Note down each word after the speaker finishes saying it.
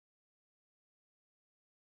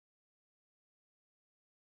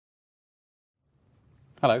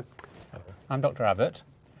Hello. Hello. I'm Dr. Abbott.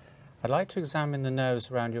 I'd like to examine the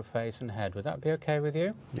nerves around your face and head. Would that be okay with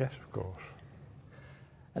you? Yes, of course.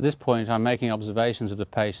 At this point, I'm making observations of the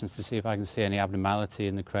patients to see if I can see any abnormality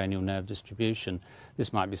in the cranial nerve distribution.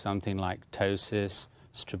 This might be something like ptosis,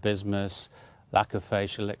 strabismus, lack of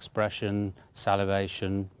facial expression,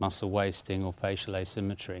 salivation, muscle wasting, or facial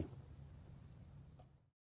asymmetry.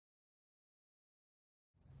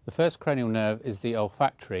 The first cranial nerve is the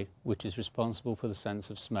olfactory, which is responsible for the sense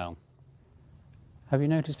of smell. Have you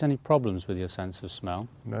noticed any problems with your sense of smell?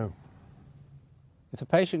 No. If the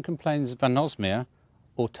patient complains of anosmia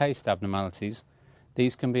or taste abnormalities,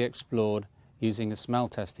 these can be explored using a smell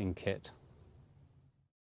testing kit.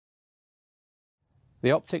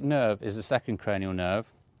 The optic nerve is the second cranial nerve.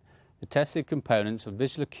 The tested components are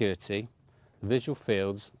visual acuity, visual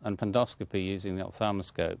fields, and fundoscopy using the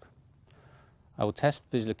ophthalmoscope. I will test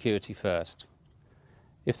visual acuity first.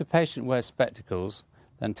 If the patient wears spectacles,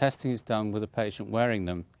 then testing is done with the patient wearing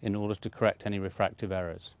them in order to correct any refractive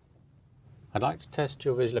errors. I'd like to test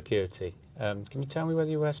your visual acuity. Can you tell me whether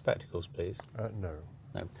you wear spectacles, please? No.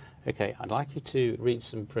 No. Okay, I'd like you to read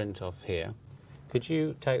some print off here. Could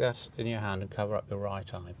you take that in your hand and cover up your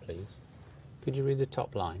right eye, please? Could you read the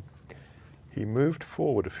top line? He moved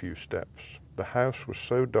forward a few steps. The house was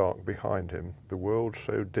so dark behind him, the world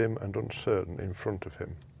so dim and uncertain in front of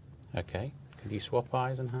him. Okay. Could you swap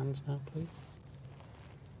eyes and hands now, please?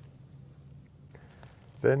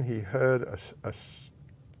 Then he heard a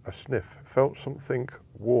sniff, felt something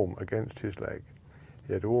warm against his leg.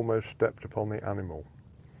 He had almost stepped upon the animal.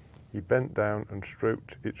 He bent down and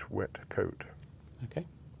stroked its wet coat. Okay,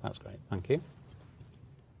 that's great. Thank you.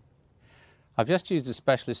 I've just used a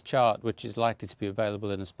specialist chart which is likely to be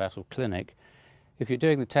available in a special clinic. If you're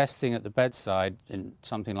doing the testing at the bedside, in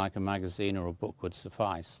something like a magazine or a book would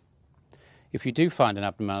suffice. If you do find an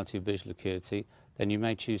abnormality of visual acuity, then you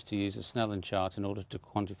may choose to use a Snellen chart in order to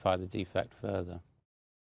quantify the defect further.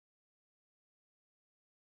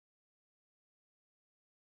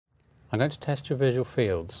 I'm going to test your visual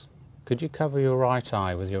fields. Could you cover your right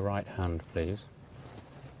eye with your right hand, please?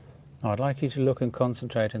 Now, I'd like you to look and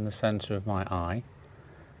concentrate in the centre of my eye.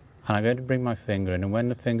 And I'm going to bring my finger in, and when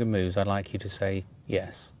the finger moves, I'd like you to say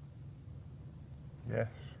yes. Yes.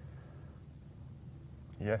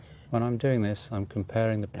 Yes. When I'm doing this, I'm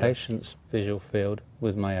comparing the patient's visual field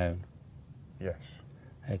with my own. Yes.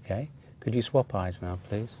 Okay. Could you swap eyes now,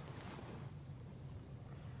 please?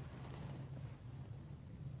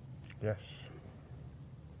 Yes.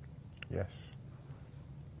 Yes.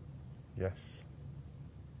 Yes.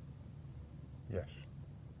 Yes.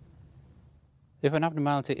 If an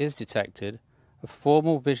abnormality is detected, a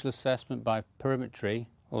formal visual assessment by perimetry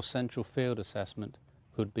or central field assessment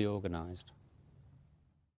could be organised.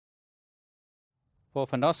 For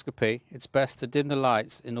fundoscopy, it's best to dim the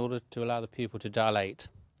lights in order to allow the pupil to dilate,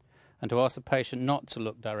 and to ask the patient not to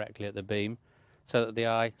look directly at the beam so that the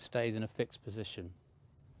eye stays in a fixed position.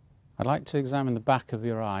 I'd like to examine the back of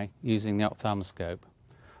your eye using the ophthalmoscope.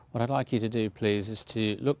 What I'd like you to do, please, is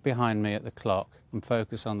to look behind me at the clock and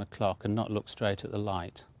focus on the clock and not look straight at the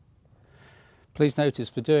light. Please notice,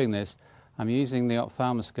 for doing this, I'm using the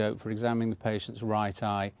ophthalmoscope for examining the patient's right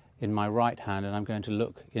eye in my right hand, and I'm going to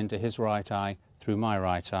look into his right eye through my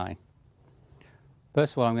right eye.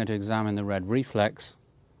 First of all, I'm going to examine the red reflex.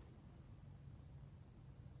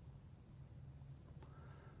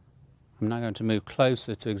 I'm now going to move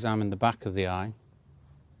closer to examine the back of the eye.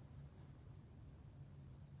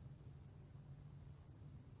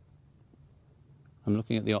 I'm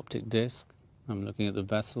looking at the optic disc, I'm looking at the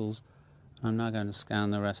vessels, and I'm now going to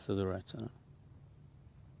scan the rest of the retina.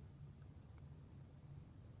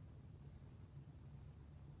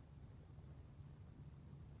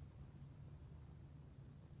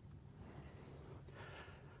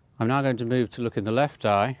 I'm now going to move to look in the left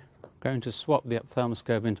eye. I'm going to swap the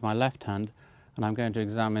ophthalmoscope into my left hand, and I'm going to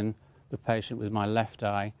examine the patient with my left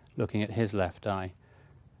eye, looking at his left eye.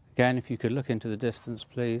 Again, if you could look into the distance,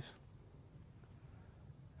 please.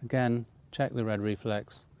 Again, check the red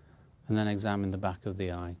reflex, and then examine the back of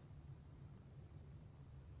the eye.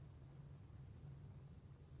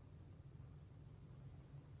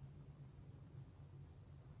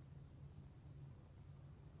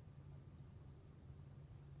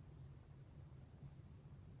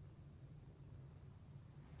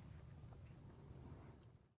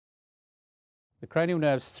 The cranial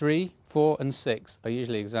nerves 3, 4 and 6 are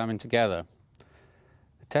usually examined together.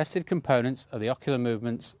 The tested components are the ocular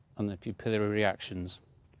movements and the pupillary reactions.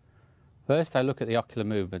 First, I look at the ocular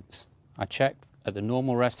movements. I check at the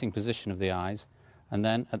normal resting position of the eyes and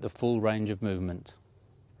then at the full range of movement.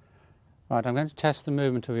 Right, I'm going to test the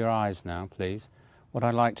movement of your eyes now, please. What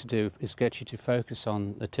I'd like to do is get you to focus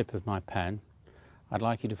on the tip of my pen. I'd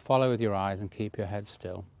like you to follow with your eyes and keep your head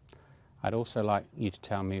still. I'd also like you to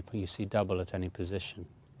tell me if you see double at any position.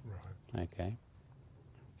 Right. Okay.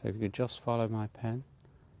 So if you could just follow my pen.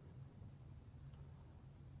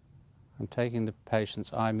 I'm taking the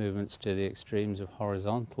patient's eye movements to the extremes of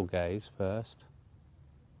horizontal gaze first,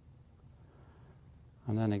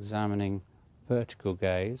 and then examining vertical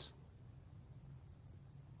gaze.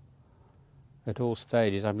 At all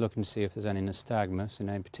stages, I'm looking to see if there's any nystagmus in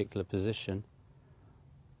any particular position.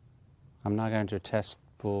 I'm now going to test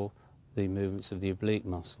for the movements of the oblique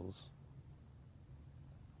muscles.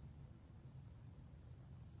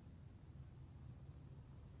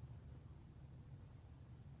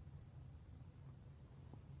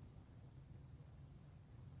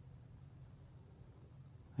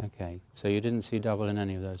 Okay, so you didn't see double in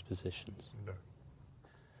any of those positions? No.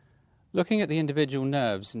 Looking at the individual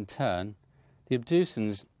nerves in turn, the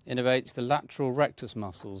abducens innervates the lateral rectus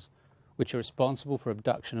muscles, which are responsible for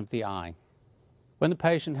abduction of the eye. When the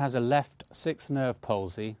patient has a left sixth nerve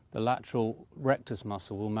palsy, the lateral rectus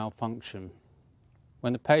muscle will malfunction.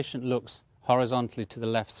 When the patient looks horizontally to the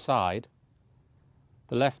left side,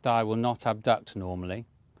 the left eye will not abduct normally.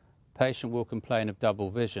 The patient will complain of double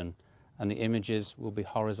vision, and the images will be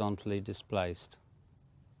horizontally displaced.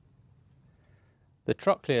 The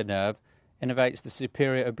trochlear nerve innervates the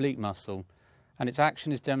superior oblique muscle, and its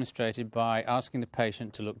action is demonstrated by asking the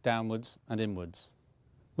patient to look downwards and inwards.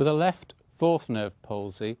 With a left fourth nerve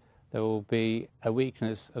palsy, there will be a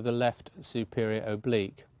weakness of the left superior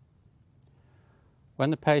oblique.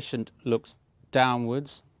 When the patient looks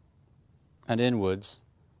downwards and inwards,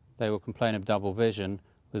 they will complain of double vision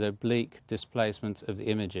with oblique displacement of the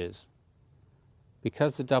images.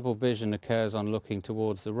 Because the double vision occurs on looking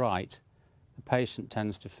towards the right, the patient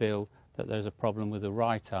tends to feel that there's a problem with the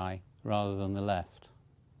right eye rather than the left.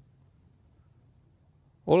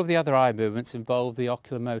 All of the other eye movements involve the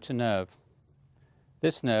oculomotor nerve.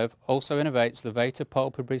 This nerve also innervates the vata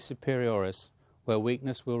palpebrae superioris, where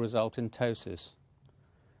weakness will result in ptosis.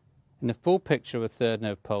 In the full picture of a third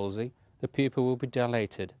nerve palsy, the pupil will be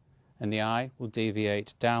dilated and the eye will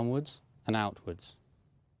deviate downwards and outwards.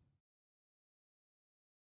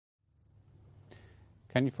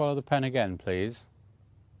 Can you follow the pen again, please?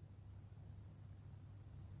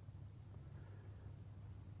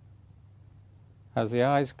 As the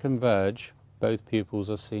eyes converge, both pupils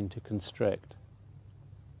are seen to constrict.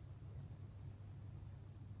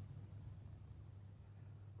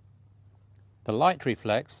 The light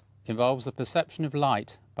reflex involves the perception of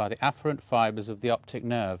light by the afferent fibres of the optic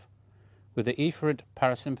nerve, with the efferent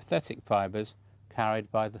parasympathetic fibres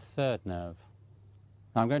carried by the third nerve.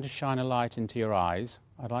 Now I'm going to shine a light into your eyes.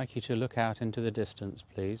 I'd like you to look out into the distance,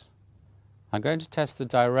 please. I'm going to test the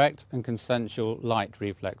direct and consensual light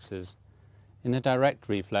reflexes. In the direct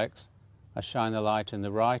reflex, I shine the light in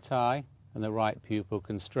the right eye and the right pupil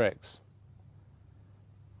constricts.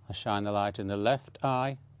 I shine the light in the left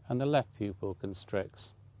eye and the left pupil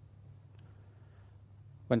constricts.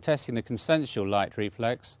 When testing the consensual light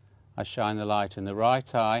reflex, I shine the light in the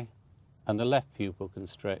right eye and the left pupil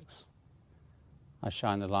constricts. I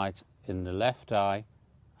shine the light in the left eye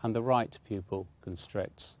and the right pupil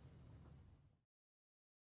constricts.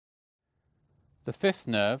 The fifth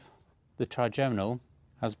nerve, the trigeminal,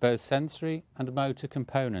 has both sensory and motor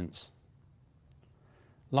components.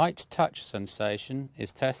 Light touch sensation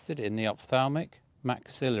is tested in the ophthalmic,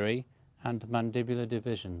 maxillary and mandibular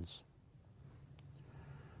divisions.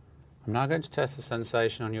 I'm now going to test the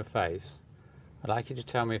sensation on your face. I'd like you to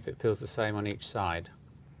tell me if it feels the same on each side.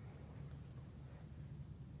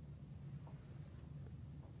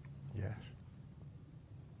 Yes.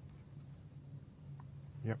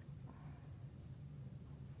 Yep.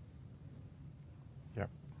 Yep.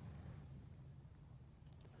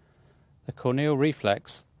 The corneal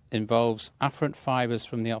reflex involves afferent fibres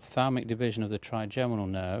from the ophthalmic division of the trigeminal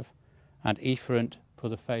nerve and efferent for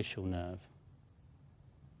the facial nerve.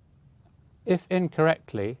 If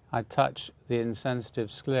incorrectly I touch the insensitive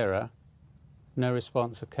sclera, no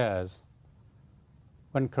response occurs.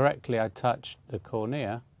 When correctly I touch the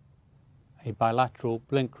cornea, a bilateral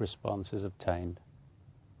blink response is obtained.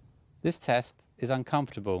 This test is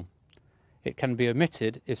uncomfortable. It can be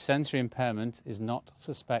omitted if sensory impairment is not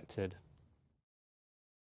suspected.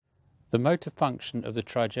 The motor function of the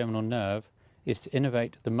trigeminal nerve is to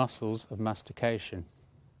innervate the muscles of mastication.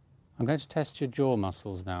 I'm going to test your jaw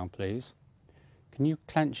muscles now, please. Can you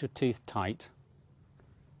clench your teeth tight?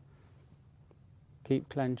 Keep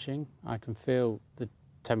clenching. I can feel the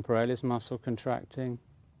temporalis muscle contracting.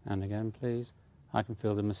 And again, please. I can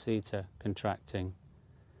feel the masseter contracting.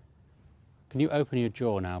 can you open your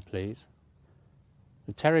jaw now, please?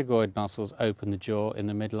 The pterygoid muscles open the jaw in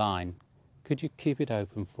the midline. Could you keep it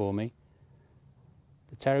open for me?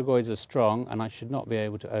 The pterygoids are strong and I should not be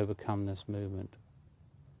able to overcome this movement.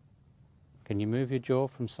 Can you move your jaw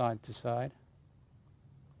from side to side?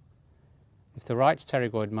 If the right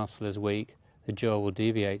pterygoid muscle is weak, the jaw will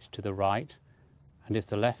deviate to the right, and if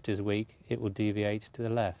the left is weak, it will deviate to the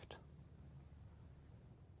left.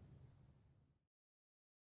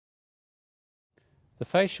 The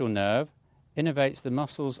facial nerve innervates the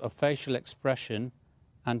muscles of facial expression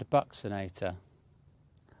and buccinator.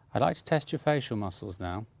 I'd like to test your facial muscles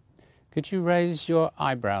now. Could you raise your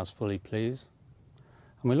eyebrows fully, please?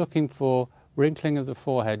 And we're looking for wrinkling of the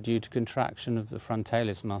forehead due to contraction of the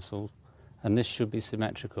frontalis muscle, and this should be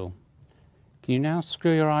symmetrical. Can you now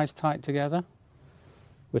screw your eyes tight together?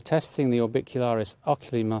 We're testing the orbicularis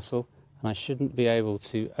oculi muscle, and I shouldn't be able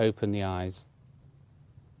to open the eyes.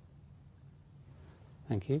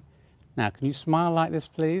 Thank you. Now, can you smile like this,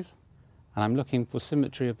 please? And I'm looking for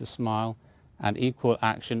symmetry of the smile and equal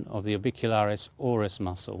action of the orbicularis oris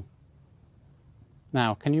muscle.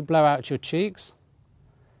 Now, can you blow out your cheeks?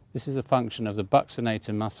 This is a function of the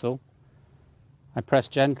buccinator muscle. I press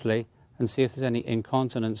gently and see if there's any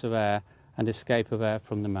incontinence of air and escape of air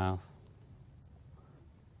from the mouth.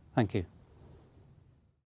 Thank you.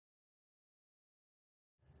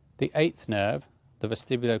 The eighth nerve, the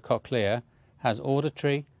vestibulocochlear, has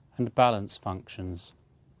auditory and balance functions.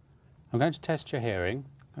 I'm going to test your hearing.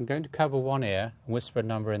 I'm going to cover one ear and whisper a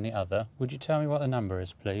number in the other. Would you tell me what the number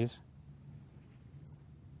is, please?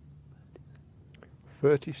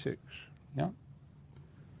 36. Yeah.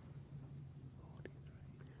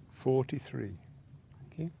 43.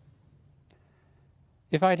 Thank you.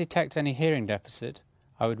 If I detect any hearing deficit,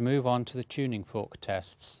 I would move on to the tuning fork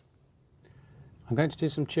tests. I'm going to do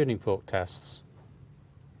some tuning fork tests.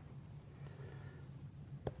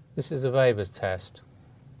 This is the Weber's test.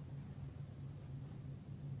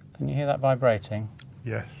 Can you hear that vibrating?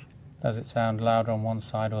 Yes. Does it sound louder on one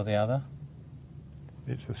side or the other?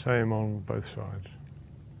 It's the same on both sides.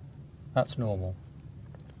 That's normal.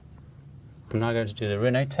 I'm now going to do the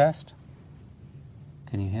Rinne test.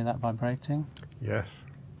 Can you hear that vibrating? Yes.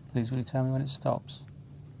 Please will you tell me when it stops?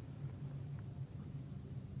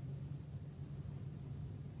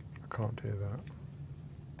 I can't hear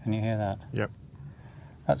that. Can you hear that? Yep.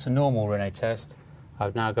 That's a normal Rinne test. I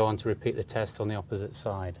would now go on to repeat the test on the opposite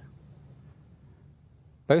side.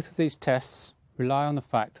 Both of these tests rely on the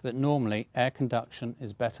fact that normally air conduction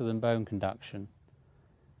is better than bone conduction.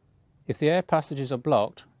 If the air passages are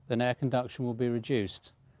blocked, then air conduction will be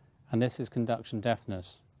reduced, and this is conduction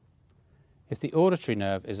deafness. If the auditory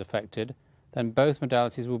nerve is affected, then both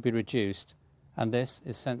modalities will be reduced, and this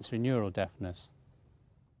is sensory neural deafness.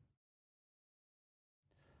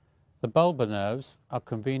 The bulbar nerves are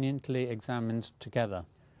conveniently examined together.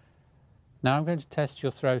 Now I'm going to test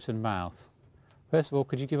your throat and mouth. First of all,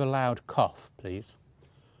 could you give a loud cough, please?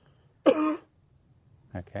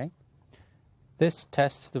 Okay. This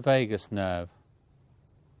tests the vagus nerve.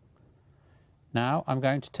 Now I'm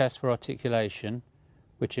going to test for articulation,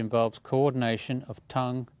 which involves coordination of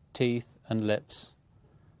tongue, teeth and lips,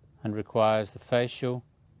 and requires the facial,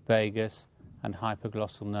 vagus and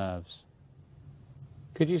hypoglossal nerves.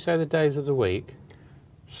 Could you say the days of the week?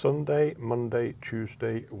 Sunday, Monday,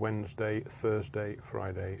 Tuesday, Wednesday, Thursday,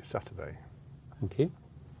 Friday, Saturday. Thank you.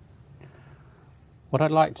 What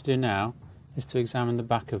I'd like to do now is to examine the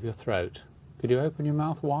back of your throat. Could you open your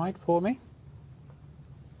mouth wide for me?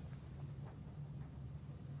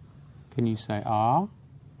 Can you say ah?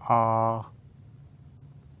 Ah.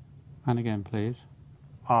 And again, please.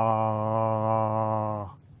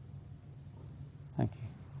 Ah. Thank you.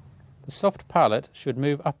 The soft palate should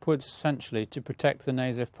move upwards essentially to protect the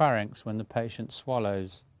nasopharynx when the patient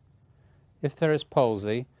swallows. If there is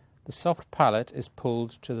palsy, the soft palate is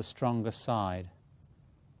pulled to the stronger side.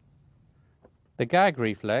 The gag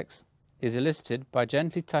reflex is elicited by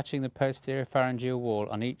gently touching the posterior pharyngeal wall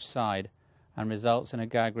on each side and results in a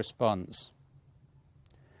gag response.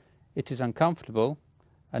 It is uncomfortable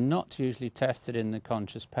and not usually tested in the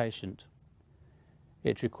conscious patient.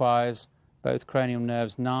 It requires both cranial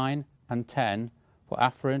nerves 9 and 10 for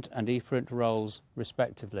afferent and efferent roles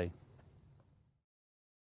respectively.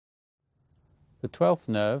 The 12th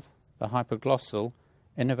nerve, the hypoglossal,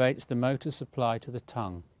 innervates the motor supply to the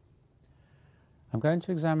tongue. I'm going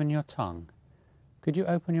to examine your tongue. Could you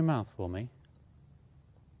open your mouth for me?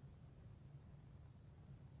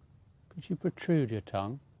 Could you protrude your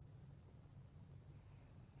tongue?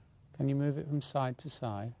 Can you move it from side to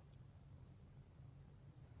side?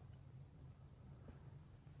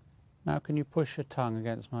 Now can you push your tongue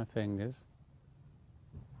against my fingers?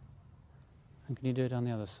 And can you do it on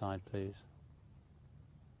the other side, please?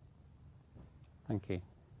 Thank you.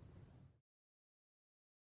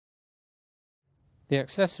 The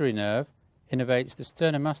accessory nerve innervates the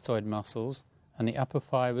sternomastoid muscles and the upper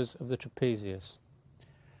fibres of the trapezius.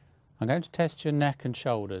 I'm going to test your neck and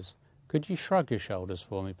shoulders. Could you shrug your shoulders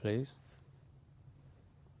for me, please?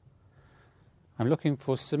 I'm looking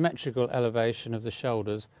for symmetrical elevation of the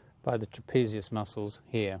shoulders by the trapezius muscles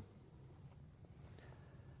here.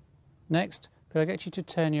 Next, could I get you to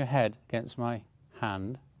turn your head against my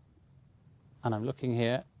hand? And I'm looking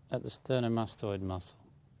here at the sternomastoid muscle.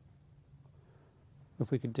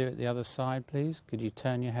 If we could do it the other side, please. Could you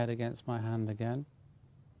turn your head against my hand again?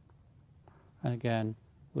 And again,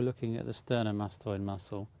 we're looking at the sternomastoid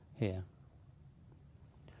muscle here.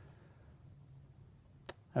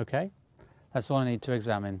 Okay, that's all I need to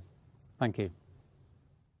examine. Thank you.